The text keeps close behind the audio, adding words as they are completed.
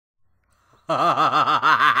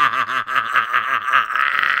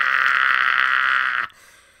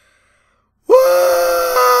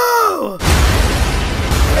Woo!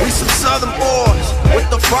 We some southern boys with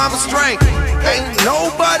the farmer strength. Ain't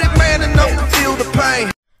nobody man enough to feel the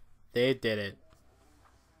pain. They did it.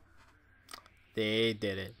 They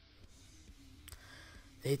did it.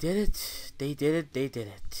 They did it. They did it. They did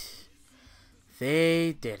it.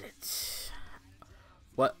 They did it.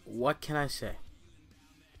 What can I say?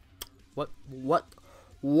 What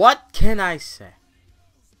can I say?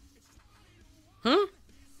 Let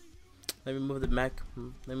me move the mic.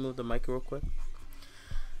 Let me move the mic real quick.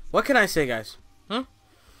 What can I say, guys?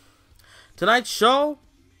 Tonight's show,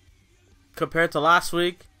 compared to last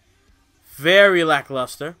week, very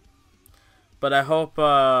lackluster. But I hope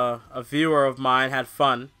a viewer of mine had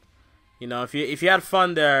fun. You know, if you had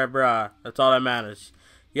fun there, bruh, that's all that matters.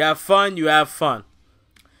 You have fun, you have fun.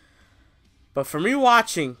 But for me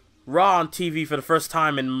watching Raw on TV for the first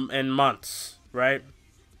time in months, right?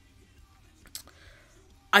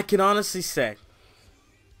 I can honestly say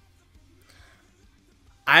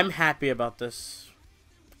I'm happy about this.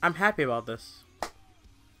 I'm happy about this.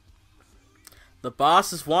 The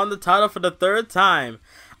boss has won the title for the 3rd time.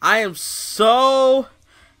 I am so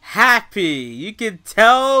happy. You can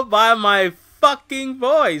tell by my fucking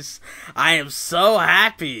voice. I am so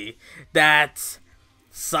happy that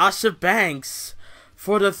Sasha Banks,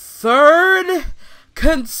 for the 3rd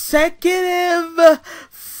consecutive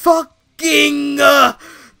fucking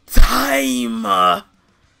time,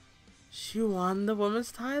 she won the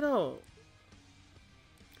women's title.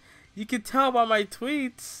 You can tell by my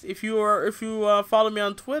tweets. If you follow me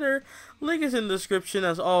on Twitter, link is in the description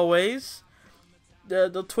as always.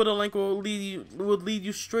 The Twitter link will lead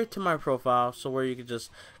you straight to my profile, so where you can just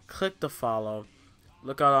click the follow.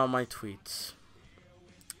 Look out all my tweets.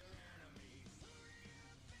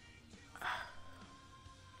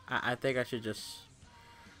 I think I should just.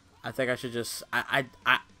 I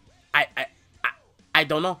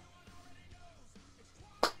don't know.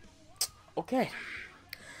 Okay.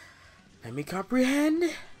 Let me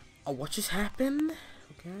comprehend what just happened.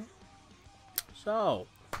 Okay. So,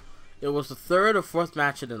 it was the 3rd or 4th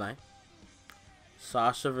match of the night.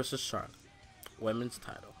 Sasha versus Charlotte, women's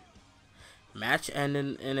title. Match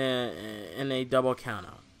ended in a double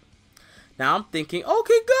countout. Now I'm thinking,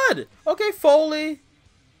 okay, good. Okay, Foley.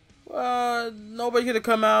 Nobody's gonna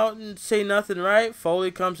come out and say nothing, right?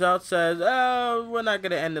 Foley comes out, says, we're not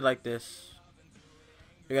gonna end it like this.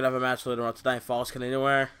 We're gonna have a match later on tonight. Falls can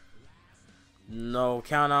anywhere. No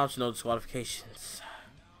countouts, no disqualifications.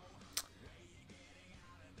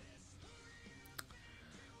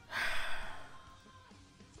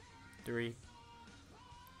 Three,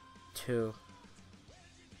 2,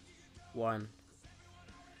 1.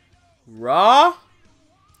 Raw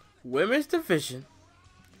Women's Division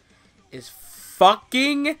is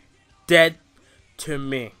fucking dead to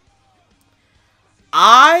me.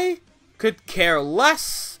 I could care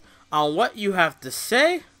less on what you have to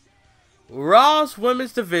say. Raw's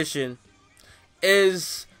Women's Division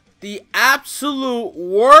is the absolute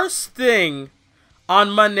worst thing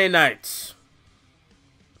on Monday nights.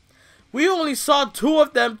 We only saw 2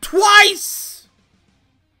 of them twice.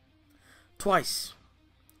 Twice.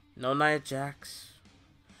 No Nia Jax.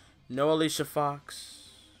 No Alicia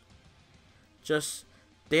Fox. Just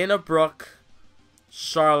Dana Brooke,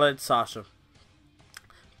 Charlotte, Sasha.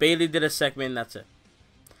 Bayley did a segment and that's it.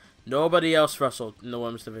 Nobody else wrestled in the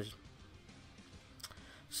women's division.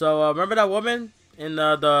 So remember that woman in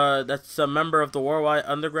that's a member of the Worldwide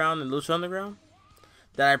Underground and Lucha Underground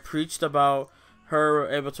that I preached about her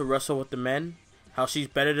able to wrestle with the men, how she's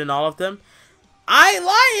better than all of them. I ain't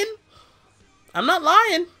lying. I'm not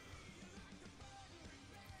lying.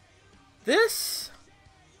 This,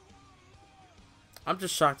 I'm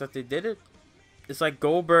just shocked that they did it. It's like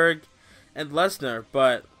Goldberg and Lesnar,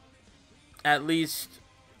 but at least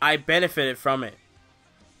I benefited from it.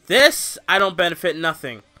 This, I don't benefit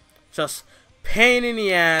nothing. Just pain in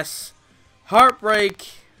the ass, heartbreak,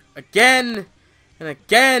 again and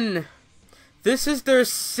again. This is their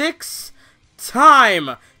 6th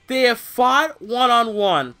time they have fought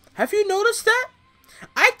one-on-one. Have you noticed that?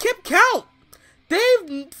 I kept count.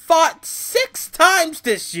 They've fought 6 times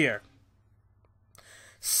this year.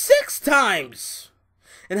 6 times.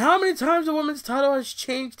 And how many times the women's title has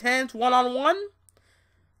changed hands one-on-one?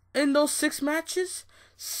 In those 6 matches?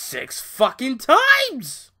 6 fucking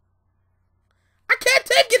times! I can't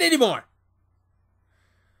take it anymore!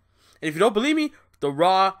 And if you don't believe me,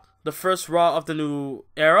 the first Raw of the new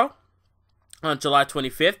era, on July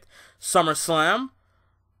 25th, SummerSlam,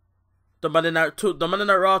 the Monday Night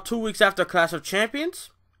Raw 2 weeks after Clash of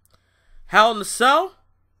Champions, Hell in the Cell,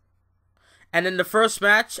 and then the first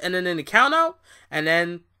match, and then in the countout, and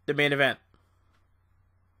then the main event.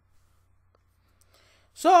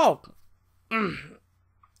 So, I'm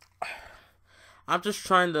just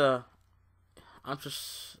trying to, I'm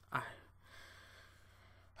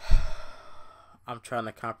trying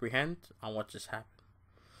to comprehend on what just happened.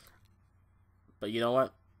 But you know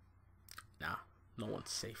what? Nah, no one's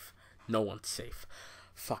safe. No one's safe.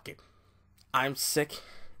 Fuck it. I'm sick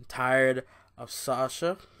and tired of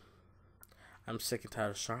Sasha. I'm sick and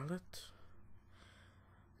tired of Charlotte.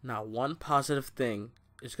 Not one positive thing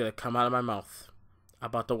is going to come out of my mouth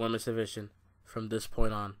about the women's division from this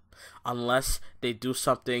point on. Unless they do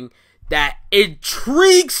something that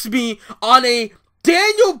intrigues me on a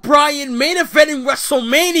Daniel Bryan main eventing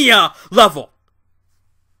WrestleMania level.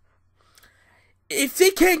 If they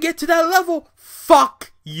can't get to that level,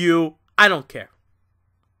 fuck you. I don't care.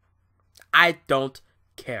 I don't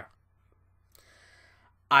care.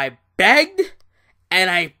 I begged and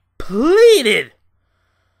I pleaded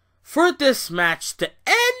for this match to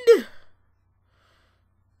end.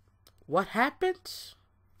 What happens?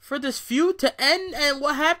 For this feud to end, and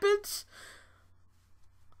what happens?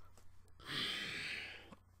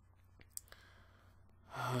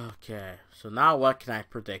 Okay, so now what can I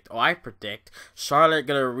predict? Oh, I predict Charlotte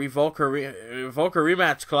gonna revoke her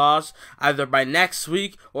rematch clause either by next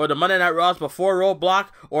week or the Monday Night Raws before Roadblock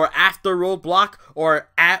or after Roadblock or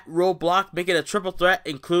at Roadblock, making a triple threat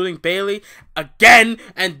including Bayley again,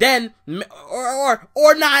 and then or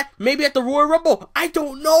not, maybe at the Royal Rumble. I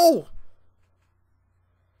don't know.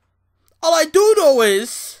 All I do know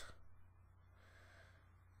is,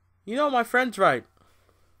 you know, my friend's right.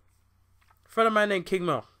 A friend of mine named King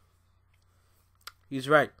Mo. He's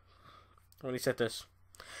right when he said this.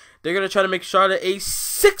 They're going to try to make Charlotte a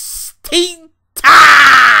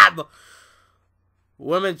 16-time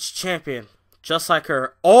women's champion. Just like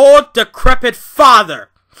her old decrepit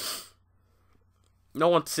father. No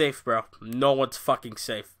one's safe, bro. No one's fucking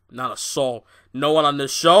safe. Not a soul. No one on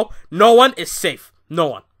this show. No one is safe. No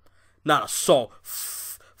one. Not a soul.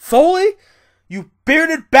 Foley, you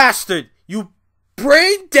bearded bastard. You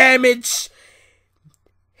brain damage,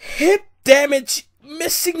 hip damage,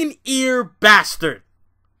 missing an ear bastard.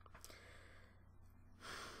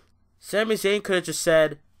 Sami Zayn could have just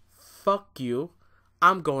said, fuck you,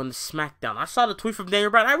 I'm going to SmackDown. I saw the tweet from Daniel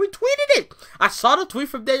Bryan. I retweeted it. I saw the tweet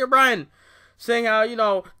from Daniel Bryan saying how, you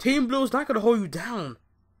know, Team Blue is not going to hold you down.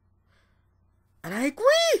 And I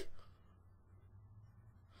agree.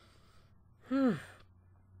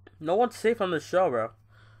 No one's safe on this show, bro.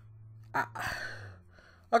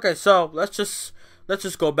 Okay, so let's just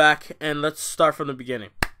go back and let's start from the beginning.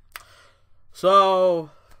 So,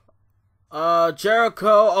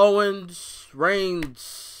 Jericho, Owens,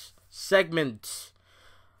 Reigns segment.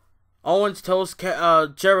 Owens tells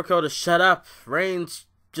Jericho to shut up. Reigns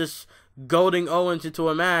just goading Owens into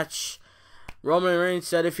a match. Roman Reigns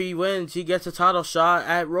said if he wins, he gets a title shot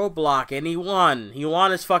at Roadblock, and he won. He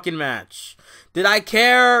won his fucking match. Did I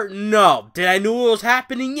care? No. Did I knew it was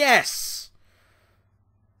happening? Yes.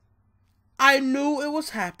 I knew it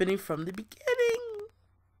was happening from the beginning.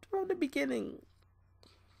 From the beginning.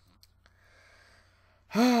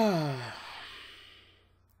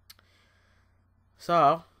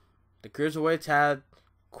 So, the Cruiserweights had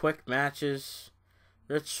quick matches.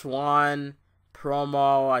 Rich Swann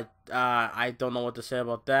promo. I don't know what to say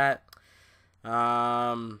about that.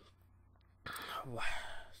 Oh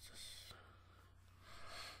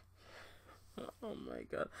my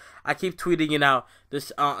god. I keep tweeting it out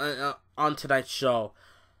this on tonight's show.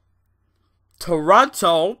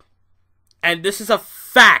 Toronto, and this is a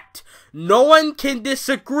fact. No one can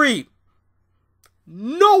disagree.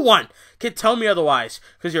 No one can tell me otherwise,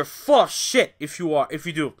 because you're full of shit if you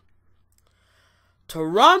do.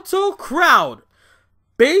 Toronto crowd,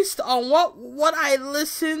 based on what I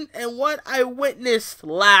listened and what I witnessed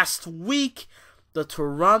last week, the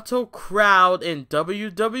Toronto crowd in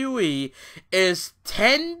WWE is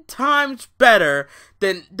 10 times better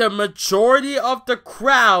than the majority of the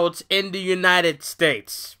crowds in the United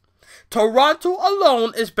States. Toronto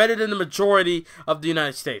alone is better than the majority of the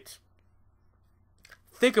United States.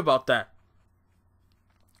 Think about that.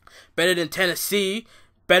 Better than Tennessee,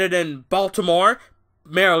 better than Baltimore,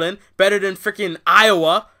 Maryland, better than freaking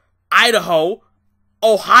Iowa, Idaho,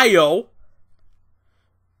 Ohio.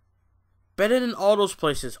 Better than all those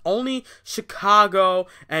places. Only Chicago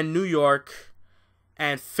and New York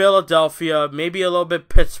and Philadelphia, maybe a little bit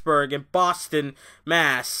Pittsburgh and Boston,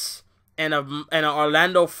 Mass, and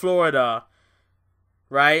Orlando, Florida,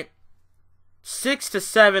 right? 6 to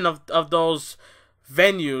 7 of those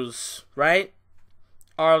venues, right,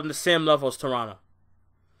 are on the same level as Toronto.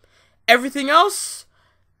 Everything else,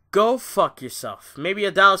 go fuck yourself. Maybe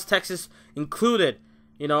a Dallas, Texas included.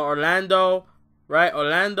 You know, Orlando, right?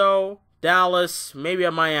 Orlando, Dallas, maybe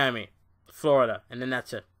a Miami, Florida, and then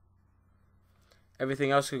that's it.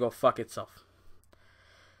 Everything else could go fuck itself.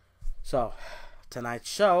 So, tonight's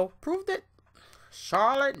show proved it.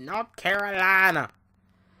 Charlotte, North Carolina.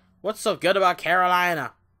 What's so good about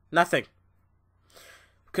Carolina? Nothing.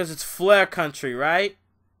 Because it's Flair country, right?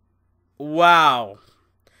 Wow.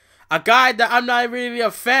 A guy that I'm not really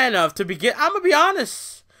a fan of to begin. I'm going to be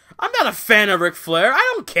honest. I'm not a fan of Ric Flair.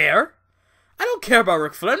 I don't care. I don't care about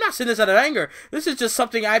Ric Flair. I'm not saying this out of anger. This is just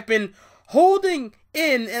something I've been holding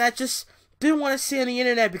in, and I just didn't want to see on the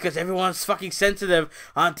internet because everyone's fucking sensitive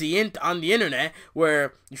on the internet,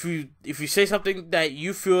 where if you say something that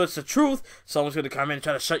you feel is the truth, someone's going to come in and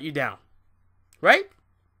try to shut you down. Right?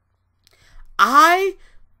 I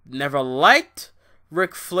never liked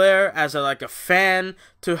Ric Flair as a fan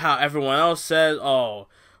to how everyone else says, oh,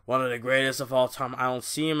 one of the greatest of all time. I don't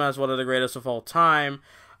see him as one of the greatest of all time.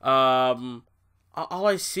 All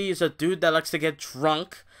I see is a dude that likes to get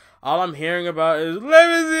drunk. All I'm hearing about is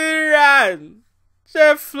limousine ride,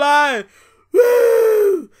 jet flying,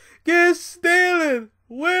 woo, get stealing,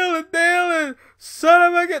 wheeling, dealing,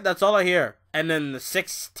 son of a gun. That's all I hear. And then the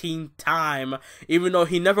 16th time, even though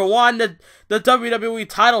he never won the WWE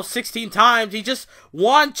title 16 times, he just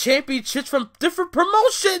won championships from different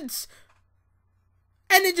promotions.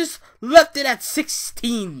 And they just left it at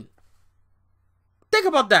 16. Think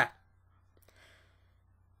about that.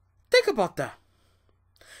 Think about that.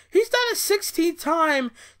 He's not a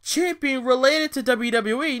 16-time champion related to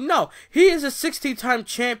WWE. No, he is a 16-time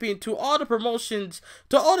champion to all the promotions,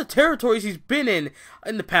 to all the territories he's been in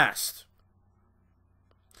the past.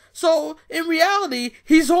 So, in reality,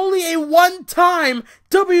 he's only a one-time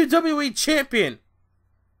WWE champion.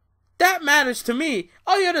 That matters to me.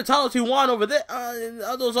 All the other titles he won over there,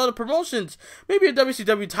 those other promotions, maybe a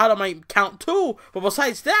WCW title might count too, but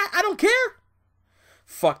besides that, I don't care.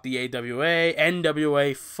 Fuck the AWA,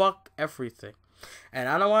 NWA, fuck everything. And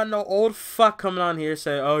I don't want no old fuck coming on here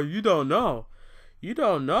saying, oh, you don't know. You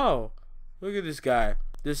don't know. Look at this guy.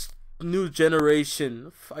 This new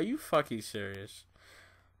generation. Are you fucking serious?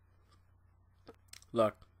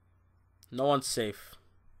 Look. No one's safe.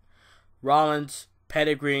 Rollins,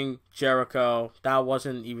 pedigreeing Jericho. That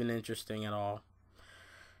wasn't even interesting at all.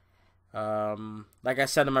 Like I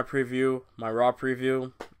said in my preview, my Raw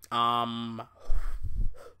preview,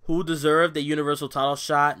 who deserved the Universal title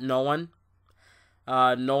shot? No one.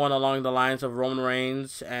 No one along the lines of Roman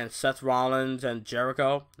Reigns and Seth Rollins and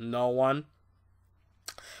Jericho. No one.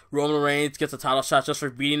 Roman Reigns gets a title shot just for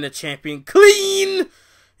beating the champion clean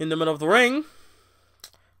in the middle of the ring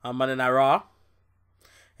on Monday Night Raw.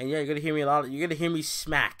 And yeah, you're gonna hear me you're gonna hear me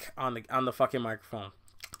smack on the fucking microphone.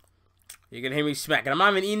 You're gonna hear me smack, and I'm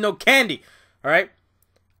not even eating no candy. All right,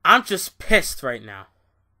 I'm just pissed right now.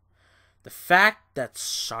 The fact that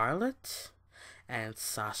Charlotte and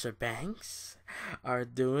Sasha Banks are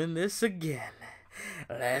doing this again.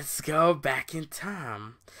 Let's go back in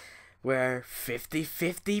time where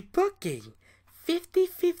 50-50 booking.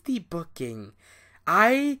 50-50 booking.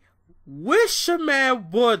 I wish a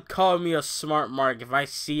man would call me a smart mark. If I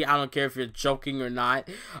see, I don't care if you're joking or not,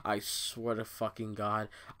 I swear to fucking God,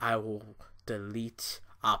 I will delete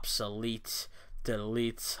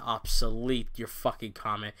your fucking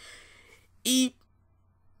comment.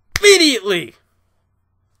 Immediately,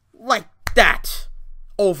 like that.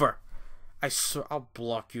 Over. I swear, I'll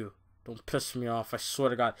block you. Don't piss me off. I swear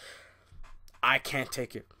to God, I can't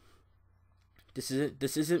take it. This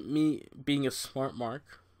isn't me being a smart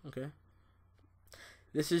mark. Okay.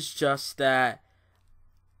 This is just that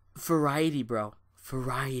variety, bro.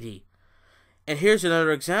 Variety. And here's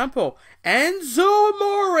another example: Enzo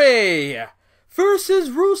Amore versus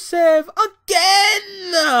Rusev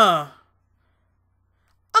again.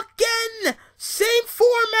 Again! Same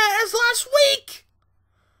format as last week!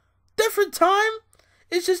 Different time.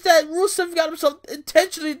 It's just that Rusev got himself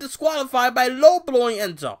intentionally disqualified by low-blowing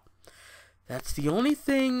Enzo. That's the only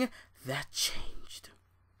thing that changed.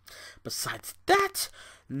 Besides that,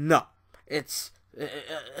 no. It's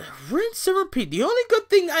rinse and repeat. The only good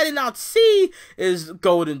thing I did not see is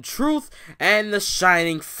Golden Truth and the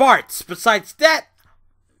Shining Farts. Besides that,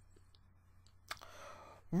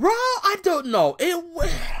 Raw, I don't know. It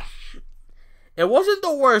wasn't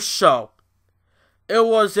the worst show. It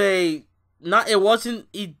wasn't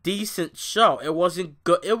a decent show. It wasn't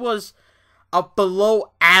good. It was a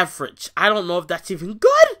below average. I don't know if that's even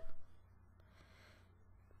good.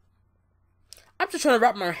 I'm just trying to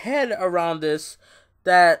wrap my head around this.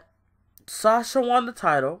 That Sasha won the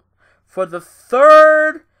title for the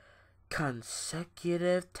third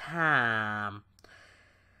consecutive time.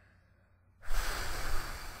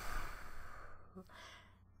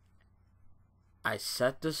 I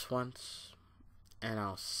said this once, and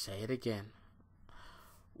I'll say it again.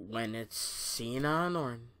 When it's Cena and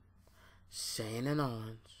Orton, Zayn and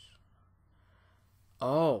Owens.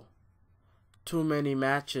 Oh, too many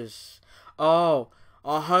matches. Oh,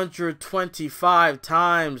 125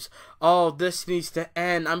 times. Oh, this needs to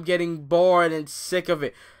end. I'm getting bored and sick of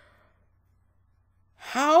it.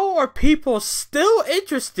 How are people still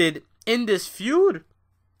interested in this feud?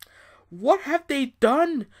 What have they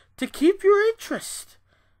done to keep your interest?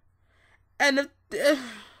 And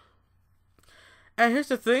here's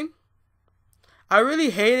the thing. I really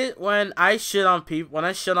hate it when I shit on people, when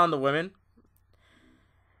I shit on the women,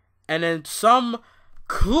 and then some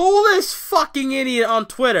clueless fucking idiot on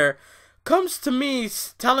Twitter comes to me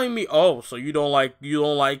telling me, "Oh, so you don't like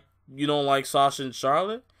Sasha and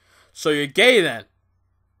Charlotte? So you're gay then?"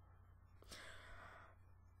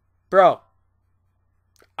 Bro,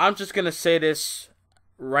 I'm just gonna say this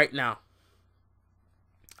right now.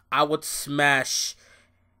 I would smash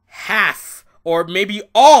half or maybe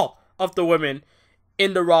all of the women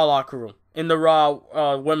in the Raw locker room, in the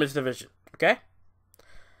Raw women's division. Okay?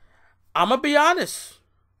 I'm gonna be honest.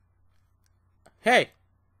 Hey,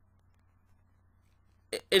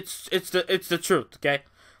 it's the truth. Okay?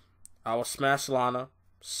 I will smash Lana,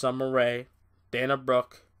 Summer Rae, Dana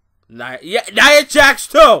Brooke, Nia Jax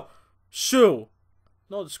too. Shoo.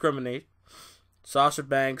 No discriminate. Sasha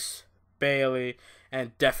Banks, Bayley,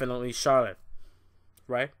 and definitely Charlotte.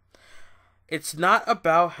 Right? It's not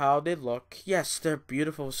about how they look. Yes, they're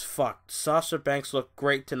beautiful as fuck. Sasha Banks looked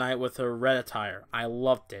great tonight with her red attire. I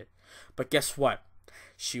loved it. But guess what?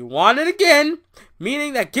 She won it again,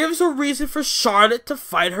 meaning that gives a reason for Charlotte to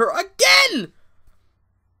fight her again.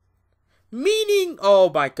 Meaning,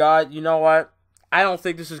 oh my god, you know what? I don't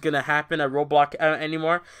think this is going to happen at Roadblock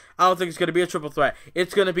anymore. I don't think it's going to be a triple threat.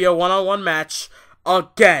 It's going to be a one-on-one match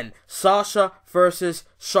again. Sasha versus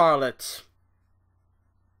Charlotte.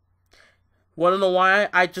 Want to know why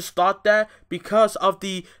I just thought that? Because of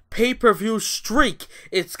the pay-per-view streak.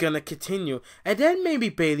 It's going to continue. And then maybe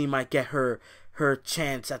Bayley might get her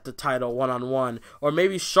chance at the title one-on-one. Or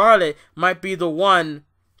maybe Charlotte might be the one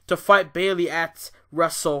to fight Bayley at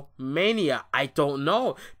WrestleMania. I don't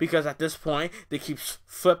know, because at this point they keep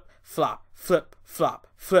flip flop, flip flop,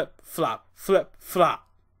 flip flop, flip flop.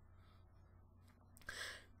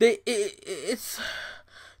 It's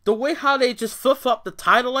the way how they just flip flop the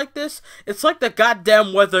title like this. It's like the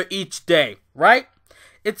goddamn weather each day, right?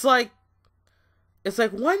 It's like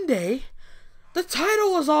one day the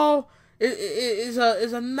title is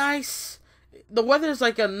a nice. The weather is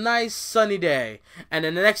like a nice sunny day, and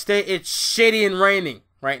then the next day it's shitty and raining.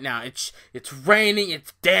 Right now, it's raining,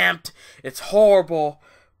 it's damped, it's horrible,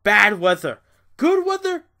 bad weather, good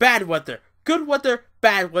weather, bad weather, good weather,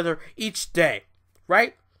 bad weather each day,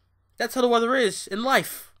 right? That's how the weather is in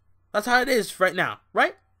life. That's how it is right now,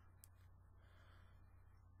 right?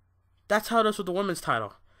 That's how it is with the women's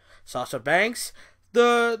title. Sasha Banks,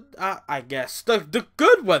 I guess the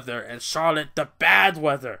good weather, and Charlotte the bad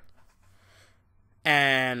weather.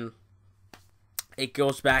 And it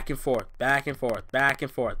goes back and forth, back and forth, back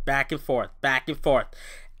and forth, back and forth, back and forth.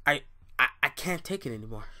 I can't take it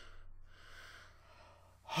anymore.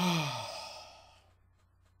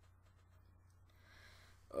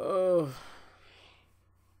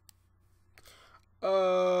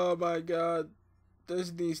 Oh my god.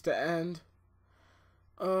 This needs to end.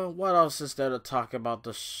 What else is there to talk about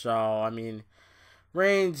the show? I mean,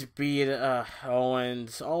 Reigns beat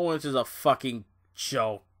Owens. Owens is a fucking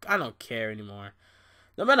joke. I don't care anymore.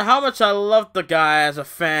 No matter how much I love the guy as a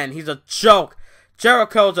fan, he's a joke.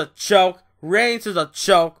 Jericho's a joke. Reigns is a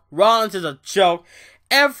joke. Rollins is a joke.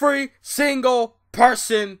 Every single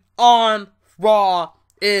person on Raw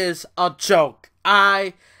is a joke.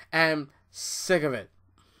 I am sick of it.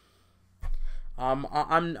 I'm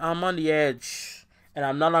on the edge, and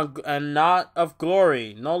I'm not of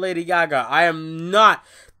glory. No Lady Gaga. I am not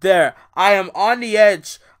there. I am on the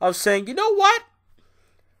edge of saying, you know what?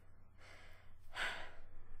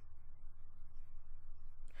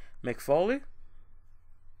 Mick Foley,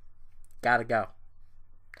 gotta go.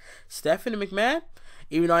 Stephanie McMahon,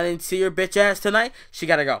 even though I didn't see her bitch ass tonight, she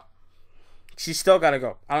gotta go. She still gotta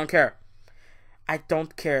go. I don't care. I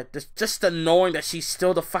don't care. Just the knowing that she's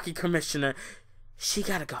still the fucking commissioner, she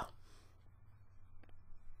gotta go.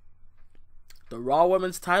 The Raw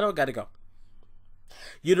Women's title gotta go.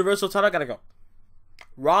 Universal title gotta go.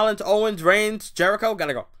 Rollins, Owens, Reigns, Jericho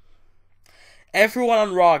gotta go. Everyone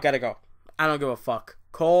on Raw gotta go. I don't give a fuck.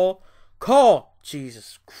 Cole.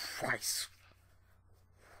 Jesus Christ.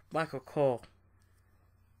 Michael Cole.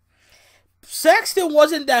 Saxton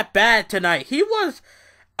wasn't that bad tonight. He was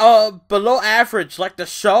below average like the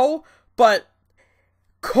show, but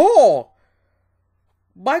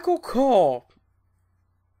Michael Cole,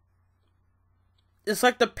 it's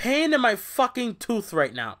like the pain in my fucking tooth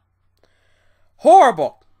right now.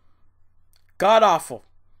 Horrible. God awful.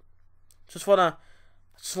 Just wanna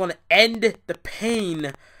end the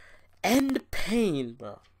pain. End pain,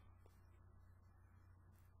 bro.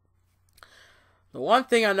 The one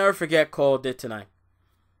thing I never forget Cole did tonight.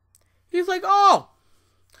 He's like, oh,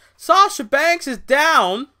 Sasha Banks is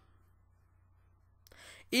down.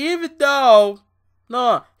 Even though,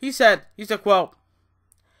 no, he said, quote,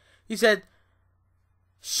 he said,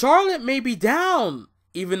 Charlotte may be down,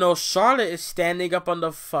 even though Charlotte is standing up on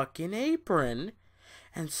the fucking apron.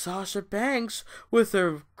 And Sasha Banks, with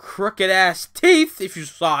her crooked ass teeth, if you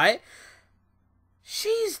saw it,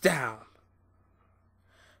 she's down.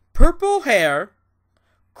 Purple hair,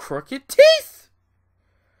 crooked teeth.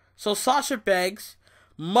 So Sasha Banks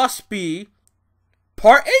must be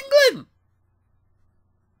part England.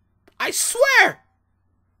 I swear.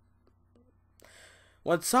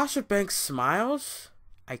 When Sasha Banks smiles,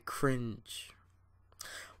 I cringe.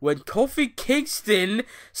 When Kofi Kingston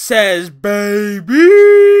says, baby,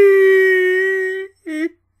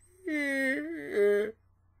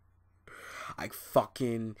 I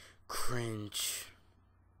fucking cringe.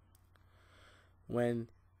 When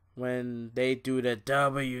they do the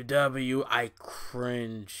WW, I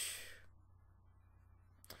cringe.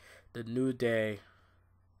 The New Day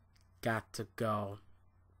got to go.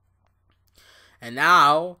 And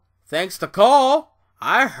now, thanks to Cole,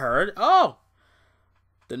 I heard, the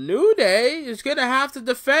New Day is going to have to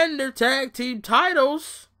defend their tag team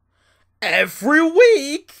titles every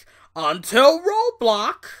week until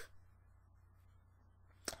Roadblock.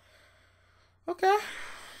 Okay.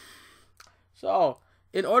 So,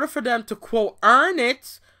 in order for them to, quote, earn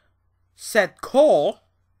it, said Cole,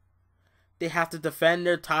 they have to defend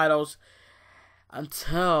their titles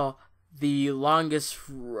until the longest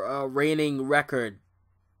reigning record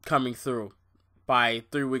coming through by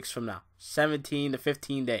 3 weeks from now. 17 to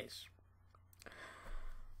 15 days.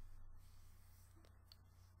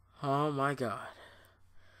 Oh my god.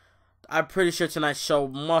 I'm pretty sure tonight's show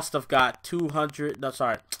must have got 2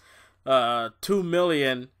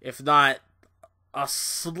 million, if not a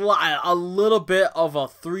little bit of a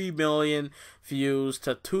 3 million views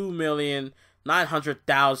to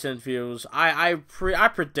 2,900,000 views. I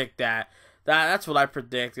predict that. That's what I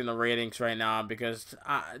predict in the ratings right now, because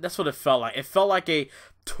that's what it felt like. It felt like a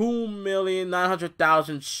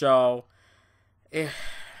 2,900,000 show.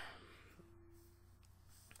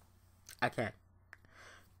 I can't.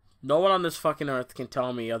 No one on this fucking earth can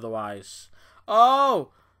tell me otherwise.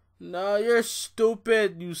 Oh, no, you're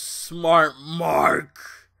stupid, you smart Mark.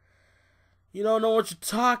 You don't know what you're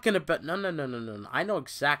talking about. No. I know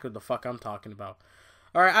exactly what the fuck I'm talking about.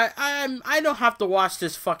 Alright, I don't have to watch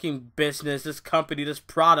this fucking business, this company, this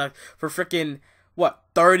product for freaking,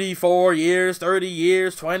 34 years, 30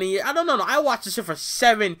 years, 20 years? I don't know. I watched this shit for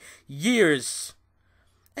 7 years.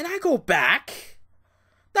 And I go back.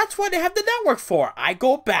 That's what they have the network for. I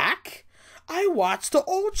go back. I watch the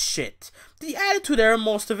old shit. The Attitude Era,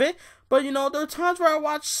 most of it. But, there are times where I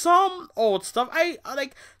watch some old stuff. I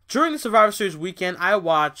during the Survivor Series weekend, I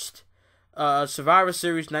watched Survivor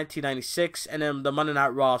Series 1996, and then the Monday Night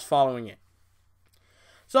Raws following it.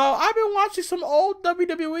 So I've been watching some old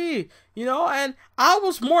WWE, and I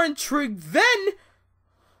was more intrigued then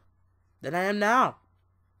than I am now.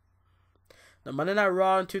 The Monday Night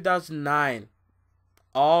Raw in 2009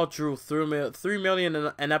 all drew 3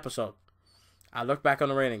 million an episode. I look back on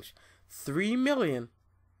the ratings. 3 million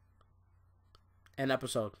an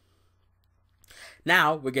episode.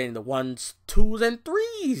 Now we're getting the 1s, 2s, and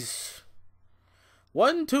 3s.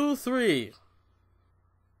 1, 2, 3.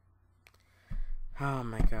 Oh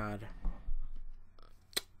my god.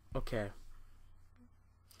 Okay.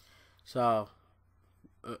 So,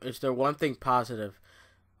 is there one thing positive?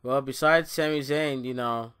 Well, besides Sami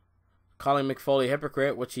Zayn, calling Mick Foley a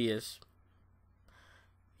hypocrite, which he is.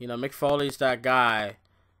 Mick Foley's that guy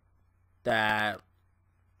that...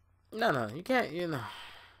 No, you can't,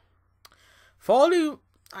 Foley,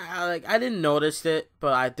 I didn't notice it,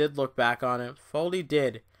 but I did look back on it. Foley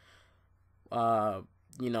did, talk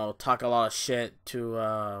a lot of shit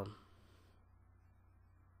to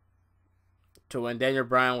when Daniel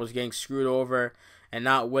Bryan was getting screwed over and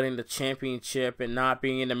not winning the championship and not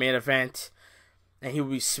being in the main event, and he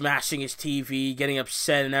would be smashing his TV, getting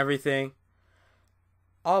upset and everything.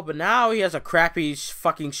 Oh, but now he has a crappy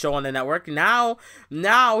fucking show on the network. Now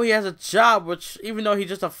he has a job, which even though he's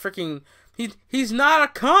just a freaking he's not a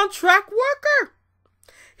contract worker.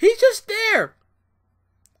 He's just there.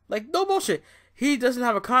 Like, no bullshit. He doesn't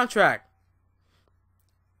have a contract.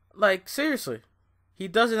 Like, seriously. He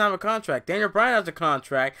doesn't have a contract. Daniel Bryan has a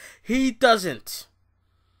contract. He doesn't.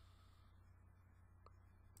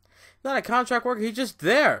 Not a contract worker. He's just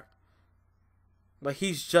there. Like,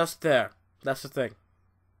 he's just there. That's the thing.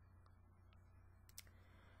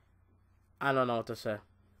 I don't know what to say.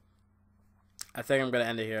 I think I'm going to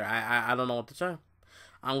end it here. I don't know what to say.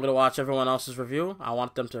 I'm going to watch everyone else's review. I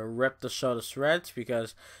want them to rip the show to shreds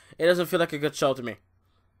because it doesn't feel like a good show to me.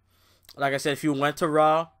 Like I said, if you went to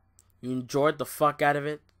Raw, you enjoyed the fuck out of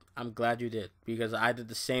it, I'm glad you did. Because I did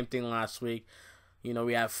the same thing last week. You know,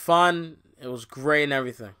 we had fun. It was great and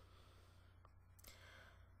everything.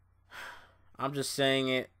 I'm just saying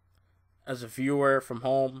it as a viewer from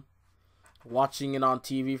home, watching it on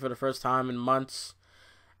TV for the first time in months,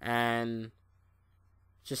 and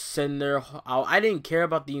just sitting there. I didn't care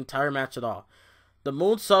about the entire match at all. The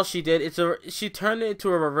moonsault she did, she turned it into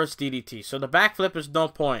a reverse DDT. So the backflip is no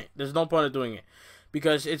point. There's no point of doing it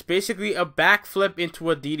because it's basically a backflip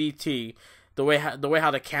into a DDT. The way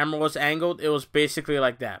how the camera was angled, it was basically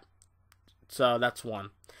like that. So that's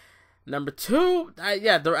one. Number two,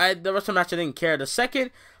 the rest of the match I didn't care. The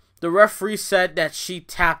second, the referee said that she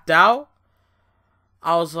tapped out.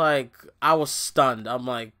 I was like, I was stunned. I'm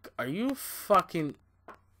like, are you fucking...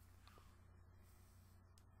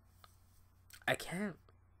 I can't.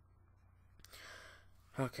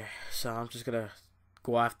 Okay, so I'm just gonna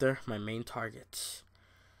go after my main targets.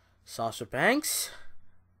 Sasha Banks,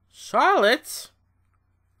 Charlotte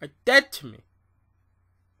are dead to me.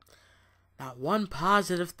 Not one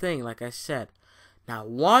positive thing, like I said. Not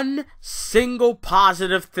one single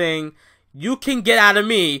positive thing you can get out of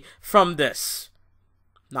me from this.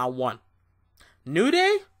 Not one. New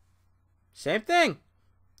Day, same thing.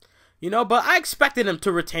 You know, but I expected them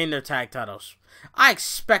to retain their tag titles. I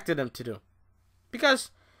expected them to do. Because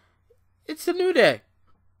it's the New Day.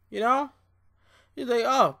 You know? You're like,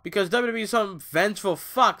 oh, because WWE is some vengeful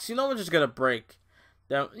fucks. You know, we're just going to break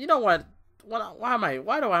them. You know what? I'm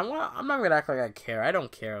not going to act like I care. I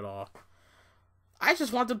don't care at all. I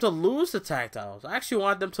just want them to lose the tag titles. I actually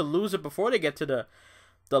want them to lose it before they get to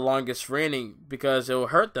the longest reigning. Because it will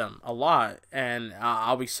hurt them a lot. And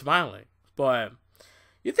I'll be smiling. But...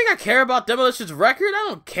 you think I care about Demolition's record? I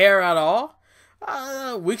don't care at all.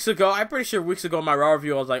 Weeks ago, I'm pretty sure weeks ago in my Raw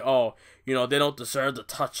review, I was like, oh, you know, they don't deserve to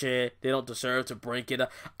touch it. They don't deserve to break it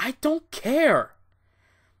up. I don't care.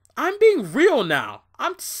 I'm being real now.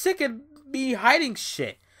 I'm sick of me hiding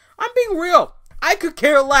shit. I'm being real. I could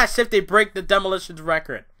care less if they break the Demolition's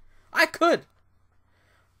record. I could.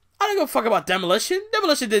 I don't give a fuck about Demolition.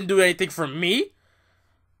 Demolition didn't do anything for me.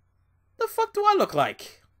 The fuck do I look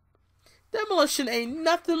like? Demolition ain't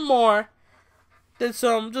nothing more than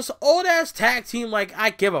some just old-ass tag team like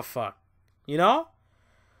I give a fuck. You know?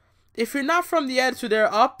 If you're not from the Attitude Era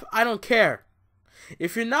up, I don't care.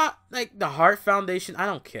 If you're not like the Heart Foundation, I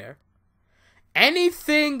don't care.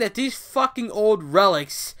 Anything that these fucking old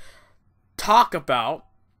relics talk about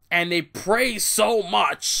and they praise so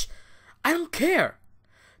much, I don't care.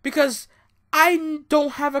 Because I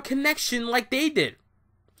don't have a connection like they did.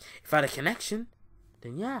 If I had a connection,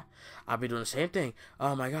 then yeah, I'll be doing the same thing.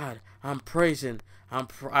 Oh my God, I'm praising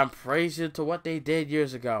to what they did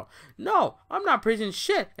years ago. No, I'm not praising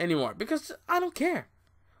shit anymore because I don't care.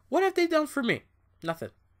 What have they done for me? Nothing.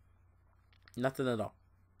 Nothing at all.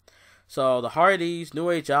 So the Hardys, New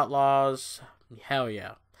Age Outlaws, hell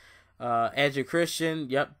yeah. Edge and Christian,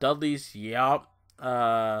 yep. Dudley's, yep.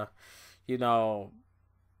 You know,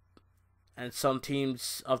 and some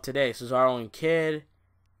teams of today, Cesaro and Kid.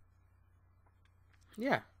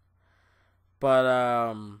 Yeah.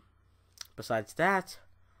 But, besides that,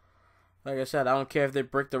 like I said, I don't care if they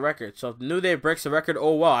break the record. So if New Day breaks the record,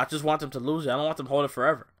 oh well. I just want them to lose it. I don't want them to hold it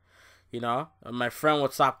forever. You know? And my friend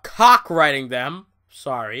would stop cock-writing them.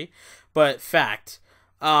 Sorry. But fact.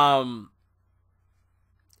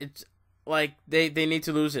 It's like they need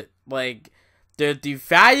to lose it. Like, they're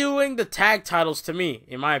devaluing the tag titles to me,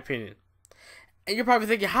 in my opinion. And you're probably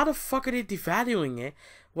thinking, how the fuck are they devaluing it?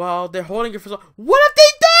 Well, they're holding it for so... What have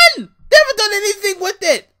they done? They haven't done anything with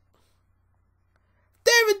it.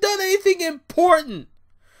 They haven't done anything important.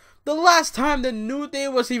 The last time the New Day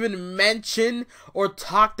was even mentioned or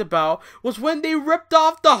talked about was when they ripped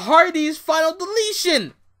off the Hardys' Final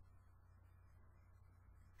Deletion.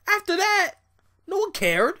 After that, no one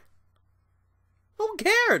cared. No one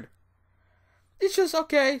cared. It's just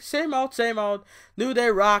okay, same old, same old. New Day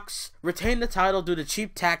rocks, retain the title, do the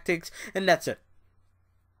cheap tactics, and that's it.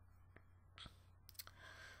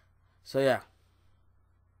 So yeah.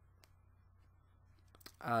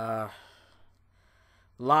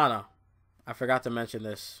 Lana. I forgot to mention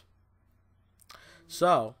this.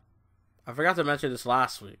 So, I forgot to mention this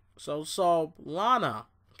last week. So Lana,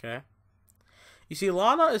 okay? You see,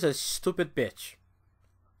 Lana is a stupid bitch.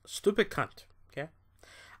 Stupid cunt, okay?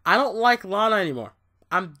 I don't like Lana anymore.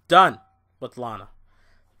 I'm done with Lana.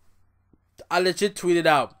 I legit tweeted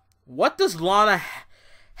out, what does Lana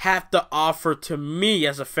have to offer to me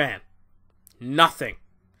as a fan? Nothing.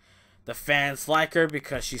 The fans like her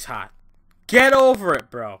because she's hot. Get over it,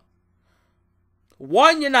 bro.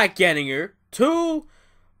 1, you're not getting her. 2,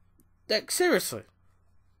 like, seriously.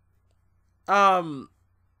 You're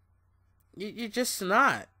just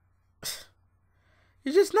not.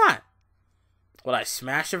 You're just not. Would I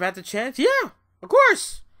smash her if I had the chance? Yeah, of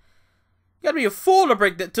course. You gotta be a fool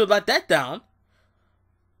to let that down.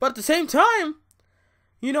 But at the same time,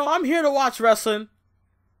 you know, I'm here to watch wrestling,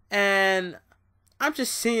 and I'm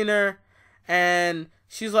just seeing her, and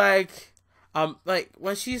she's like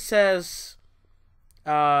when she says,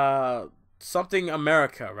 something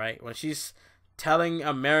America, right? When she's telling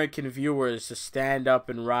American viewers to stand up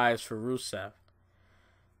and rise for Rusev.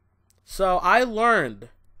 So I learned,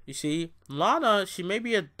 you see, Lana, she may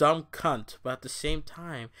be a dumb cunt, but at the same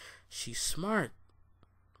time, she's smart.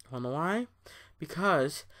 Wanna know why?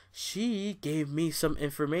 Because she gave me some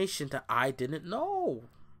information that I didn't know.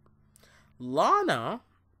 Lana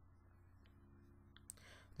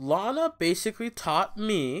basically taught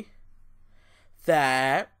me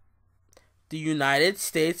that the United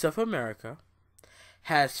States of America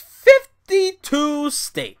has 52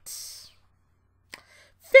 states.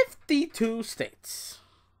 52 states.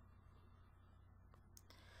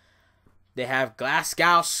 They have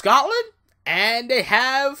Glasgow, Scotland, and they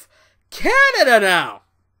have Canada now.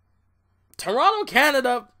 Toronto,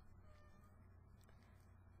 Canada.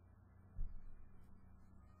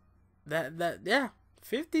 Yeah,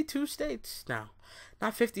 52 states now.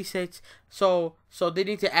 Not 50 states. So they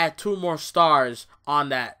need to add 2 more stars on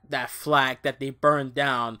that flag that they burned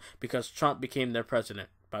down because Trump became their president,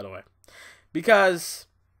 by the way. Because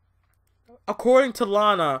according to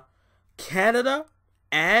Lana, Canada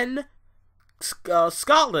and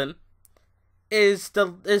Scotland is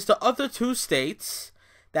the other 2 states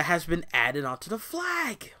that has been added onto the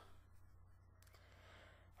flag.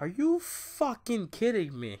 Are you fucking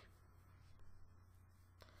kidding me?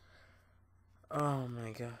 Oh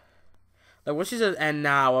my god. Like when she says, and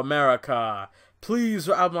now America, please,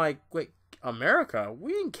 I'm like, wait, America?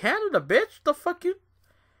 We in Canada, bitch? The fuck you?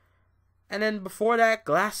 And then before that,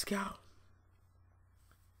 Glasgow.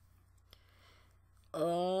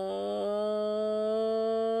 Oh.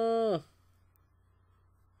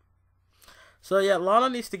 So yeah, Lana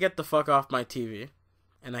needs to get the fuck off my TV.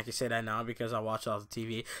 And I can say that now because I watch all the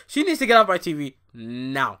TV. She needs to get off my TV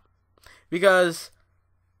now. Because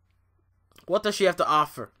what does she have to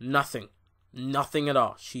offer? Nothing. Nothing at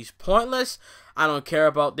all. She's pointless. I don't care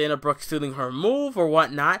about Dana Brooke stealing her move or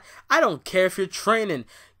whatnot. I don't care if you're training.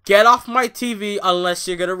 Get off my TV unless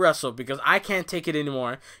you're going to wrestle because I can't take it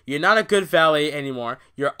anymore. You're not a good valet anymore.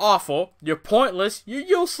 You're awful. You're pointless. You're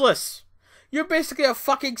useless. You're basically a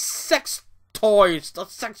fucking sex toy. A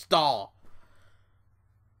sex doll.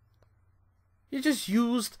 You're just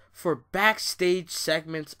used for backstage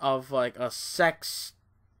segments of like a sex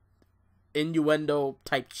innuendo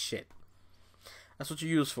type shit. That's what you're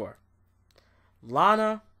used for.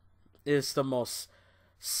 Lana is the most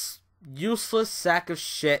useless sack of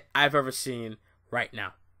shit I've ever seen right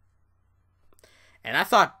now. And I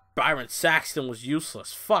thought Byron Saxton was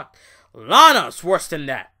useless. Fuck. Lana's worse than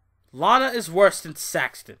that. Lana is worse than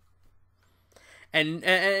Saxton. And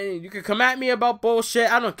you can come at me about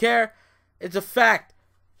bullshit. I don't care. It's a fact.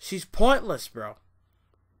 She's pointless, bro.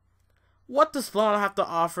 What does Lana have to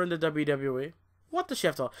offer in the WWE? What does she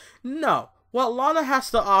have to offer? No. What Lana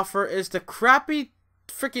has to offer is the crappy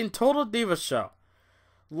freaking Total Diva show.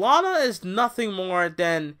 Lana is nothing more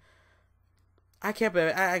than... I can't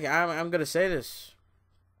believe... I'm going to say this.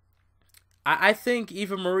 I think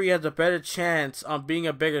Eva Marie has a better chance on being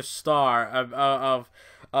a bigger star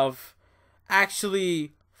of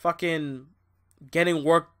actually fucking getting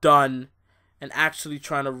work done and actually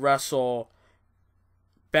trying to wrestle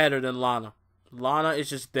better than Lana. Lana is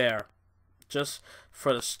just there. Just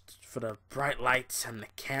for the bright lights and the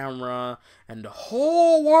camera, and the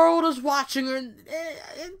whole world is watching her.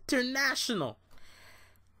 International.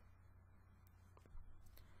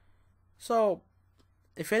 So,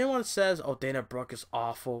 if anyone says, "Oh, Dana Brooke is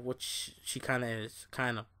awful," which she kind of is,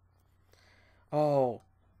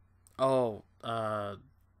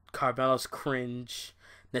 Carmella's cringe,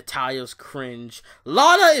 Natalia's cringe.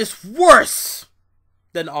 Lana is worse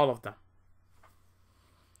than all of them.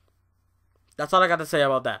 That's all I got to say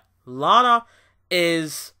about that. Lana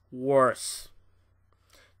is worse.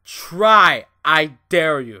 Try, I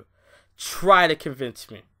dare you, try to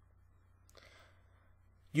convince me.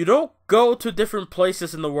 You don't go to different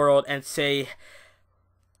places in the world and say,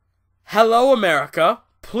 "Hello, America,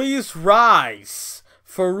 please rise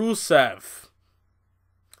for Rusev,"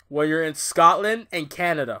 when you're in Scotland and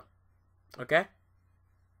Canada. Okay?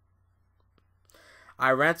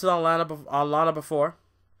 I ranted on Lana before.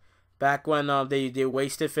 Back when they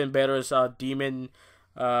wasted Finn Balor's demon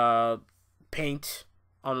paint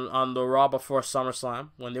on the Raw before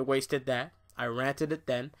SummerSlam. When they wasted that, I ranted it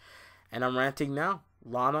then, and I'm ranting now.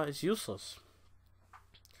 Lana is useless.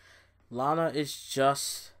 Lana is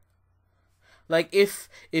just like if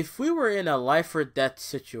we were in a life or death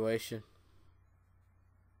situation,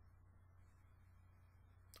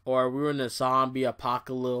 or we were in a zombie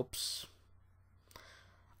apocalypse,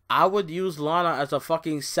 I would use Lana as a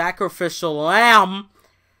fucking sacrificial lamb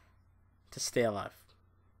to stay alive.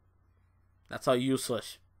 That's how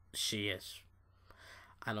useless she is.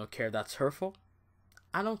 I don't care if that's hurtful.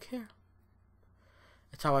 I don't care.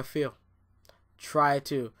 It's how I feel. Try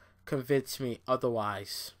to convince me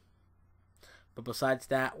otherwise. But besides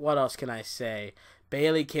that, what else can I say?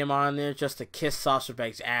 Bayley came on there just to kiss Sasha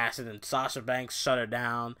Banks' ass, and then Sasha Banks shut her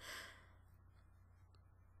down.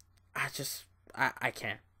 I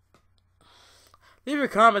can't. Leave your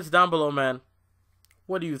comments down below, man.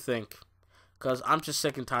 What do you think? Because I'm just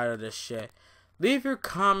sick and tired of this shit. Leave your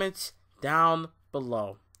comments down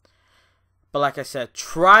below. But like I said,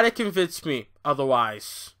 try to convince me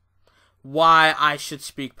otherwise why I should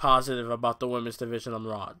speak positive about the women's division on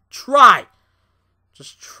Raw. Try.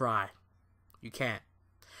 Just try. You can't.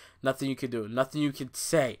 Nothing you can do. Nothing you can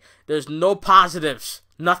say. There's no positives.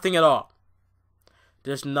 Nothing at all.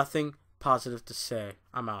 There's nothing positive to say.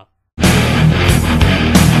 I'm out.